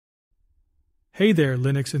Hey there,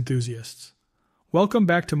 Linux enthusiasts. Welcome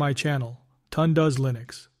back to my channel, Ton Does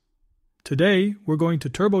Linux. Today, we're going to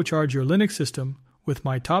turbocharge your Linux system with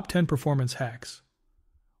my top 10 performance hacks.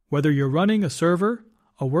 Whether you're running a server,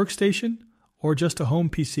 a workstation, or just a home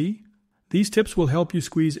PC, these tips will help you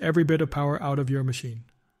squeeze every bit of power out of your machine.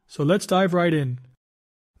 So let's dive right in.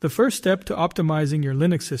 The first step to optimizing your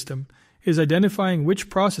Linux system is identifying which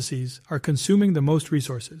processes are consuming the most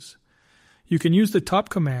resources. You can use the top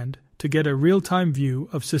command to get a real-time view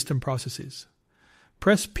of system processes.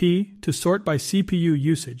 Press P to sort by CPU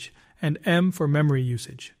usage and M for memory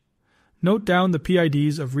usage. Note down the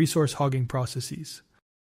PIDs of resource-hogging processes.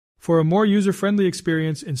 For a more user-friendly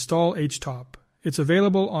experience, install htop. It's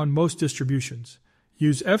available on most distributions.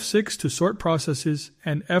 Use F6 to sort processes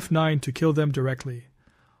and F9 to kill them directly.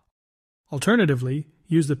 Alternatively,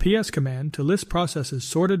 use the PS command to list processes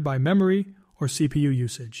sorted by memory or CPU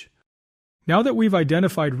usage. Now that we've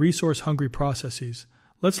identified resource-hungry processes,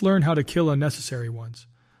 let's learn how to kill unnecessary ones.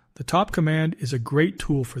 The top command is a great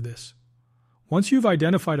tool for this. Once you've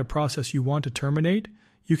identified a process you want to terminate,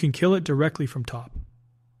 you can kill it directly from top.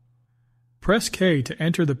 Press K to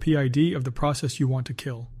enter the PID of the process you want to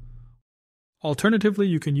kill. Alternatively,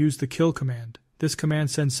 you can use the kill command. This command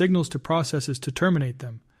sends signals to processes to terminate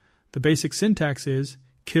them. The basic syntax is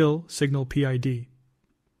kill signal PID.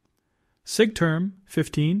 Sigterm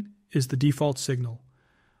 15 is the default signal,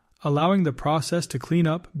 allowing the process to clean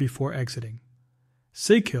up before exiting.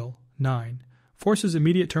 Sigkill 9 forces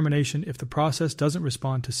immediate termination if the process doesn't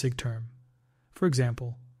respond to sigterm. For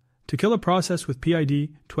example, to kill a process with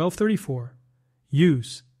PID 1234,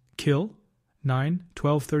 use kill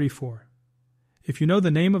 91234. If you know the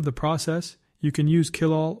name of the process, you can use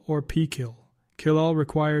killall or pkill. Killall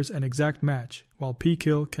requires an exact match, while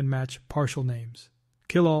pkill can match partial names.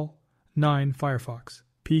 Killall 9 Firefox,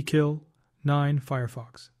 pkill 9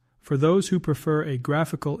 Firefox. For those who prefer a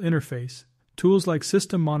graphical interface, tools like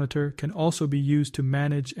System Monitor can also be used to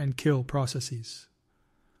manage and kill processes.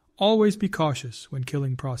 Always be cautious when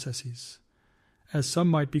killing processes, as some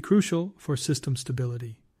might be crucial for system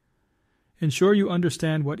stability. Ensure you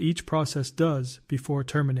understand what each process does before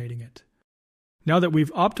terminating it. Now that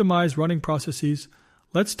we've optimized running processes,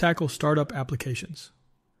 let's tackle startup applications.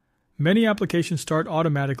 Many applications start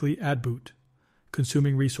automatically at boot,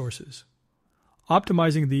 consuming resources.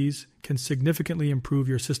 Optimizing these can significantly improve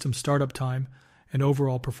your system's startup time and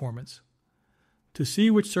overall performance. To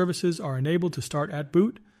see which services are enabled to start at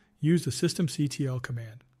boot, use the systemctl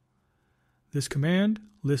command. This command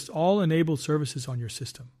lists all enabled services on your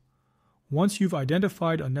system. Once you've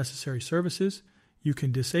identified unnecessary services, you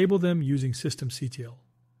can disable them using systemctl.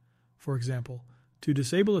 For example, to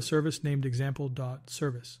disable a service named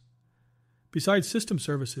example.service. Besides system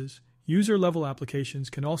services, user-level applications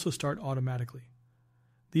can also start automatically.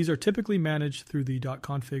 These are typically managed through the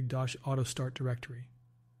 .config-autostart directory.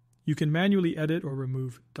 You can manually edit or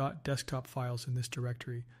remove .desktop files in this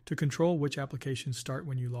directory to control which applications start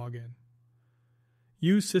when you log in.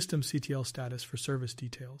 Use systemctl status for service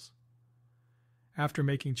details. After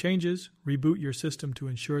making changes, reboot your system to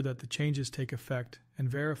ensure that the changes take effect and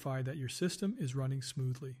verify that your system is running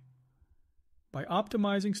smoothly. By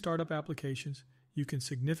optimizing startup applications, you can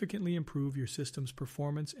significantly improve your system's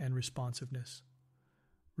performance and responsiveness.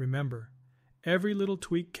 Remember, every little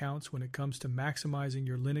tweak counts when it comes to maximizing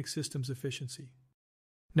your Linux system's efficiency.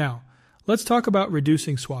 Now, let's talk about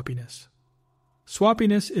reducing swappiness.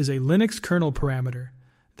 Swappiness is a Linux kernel parameter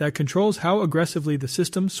that controls how aggressively the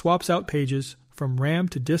system swaps out pages from RAM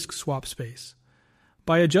to disk swap space.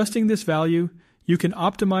 By adjusting this value, you can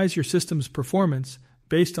optimize your system's performance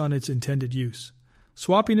based on its intended use.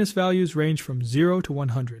 Swappiness values range from 0 to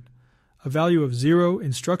 100. A value of 0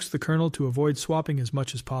 instructs the kernel to avoid swapping as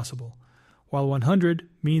much as possible, while 100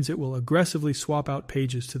 means it will aggressively swap out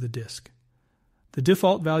pages to the disk. The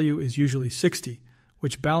default value is usually 60,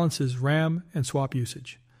 which balances RAM and swap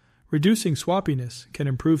usage. Reducing swappiness can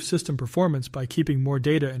improve system performance by keeping more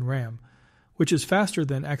data in RAM, which is faster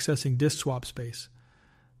than accessing disk swap space.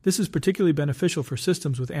 This is particularly beneficial for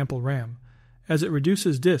systems with ample RAM, as it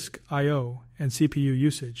reduces disk, I/O, and CPU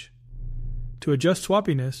usage. To adjust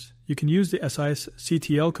swappiness, you can use the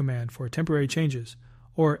sysctl command for temporary changes,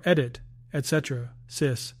 or edit, etc.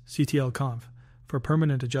 sysctlconf for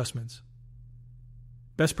permanent adjustments.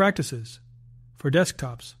 Best practices. For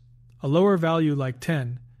desktops, a lower value like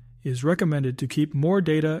 10 is recommended to keep more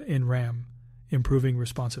data in RAM, improving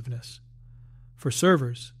responsiveness. For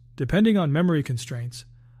servers, depending on memory constraints,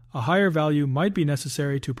 a higher value might be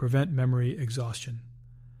necessary to prevent memory exhaustion.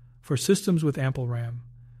 For systems with ample RAM,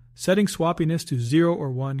 setting swappiness to 0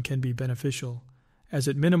 or 1 can be beneficial, as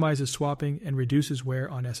it minimizes swapping and reduces wear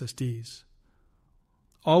on SSDs.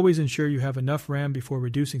 Always ensure you have enough RAM before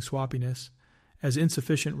reducing swappiness, as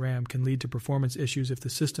insufficient RAM can lead to performance issues if the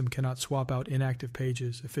system cannot swap out inactive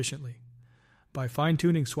pages efficiently. By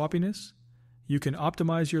fine-tuning swappiness, you can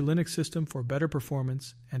optimize your Linux system for better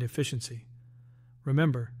performance and efficiency.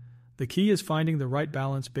 Remember, the key is finding the right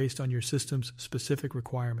balance based on your system's specific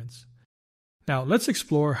requirements. Now, let's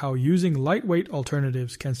explore how using lightweight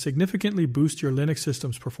alternatives can significantly boost your Linux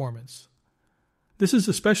system's performance. This is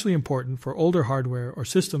especially important for older hardware or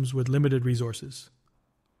systems with limited resources.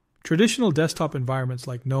 Traditional desktop environments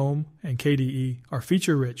like GNOME and KDE are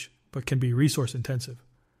feature-rich but can be resource-intensive.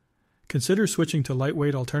 Consider switching to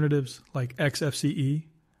lightweight alternatives like XFCE,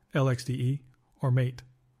 LXDE, or Mate.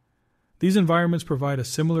 These environments provide a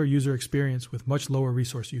similar user experience with much lower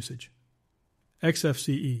resource usage.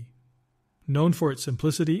 XFCE, known for its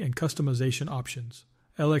simplicity and customization options.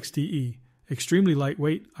 LXDE, extremely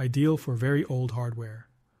lightweight, ideal for very old hardware.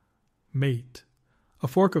 Mate, a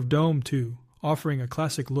fork of Dome 2, offering a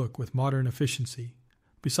classic look with modern efficiency.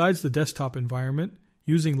 Besides the desktop environment,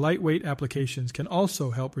 using lightweight applications can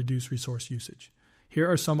also help reduce resource usage. Here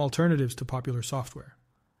are some alternatives to popular software.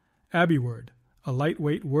 AbiWord, a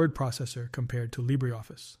lightweight word processor compared to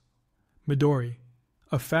LibreOffice. Midori,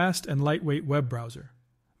 a fast and lightweight web browser.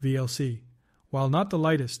 VLC, while not the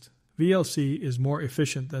lightest, VLC is more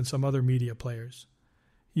efficient than some other media players.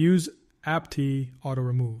 Use apt auto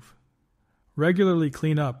remove. Regularly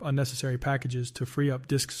clean up unnecessary packages to free up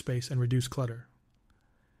disk space and reduce clutter.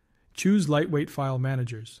 Choose lightweight file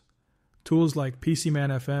managers. Tools like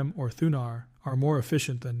PCMan-FM or Thunar are more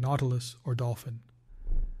efficient than Nautilus or Dolphin.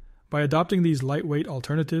 By adopting these lightweight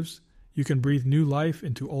alternatives, you can breathe new life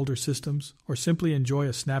into older systems or simply enjoy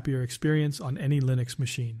a snappier experience on any Linux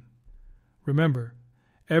machine. Remember,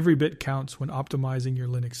 every bit counts when optimizing your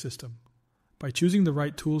Linux system. By choosing the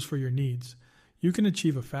right tools for your needs, you can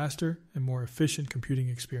achieve a faster and more efficient computing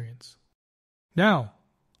experience. Now,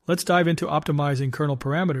 let's dive into optimizing kernel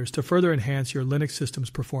parameters to further enhance your Linux system's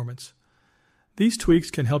performance. These tweaks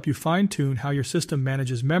can help you fine-tune how your system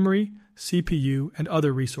manages memory, CPU, and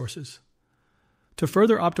other resources. To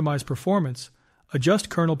further optimize performance, adjust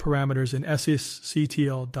kernel parameters in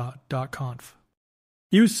sysctl.conf.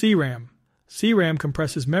 Use CRAM. CRAM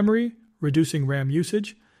compresses memory, reducing RAM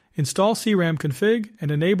usage. Install CRAM config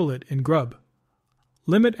and enable it in grub.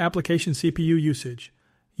 Limit application CPU usage.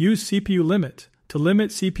 Use CPU limit to limit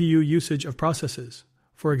CPU usage of processes.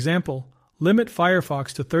 For example, limit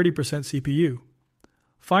Firefox to 30% CPU.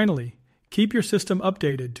 Finally, keep your system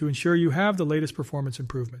updated to ensure you have the latest performance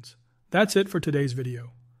improvements. That's it for today's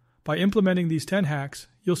video. By implementing these 10 hacks,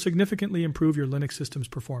 you'll significantly improve your Linux system's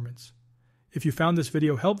performance. If you found this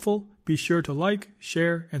video helpful, be sure to like,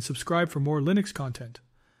 share, and subscribe for more Linux content.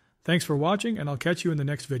 Thanks for watching, and I'll catch you in the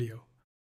next video.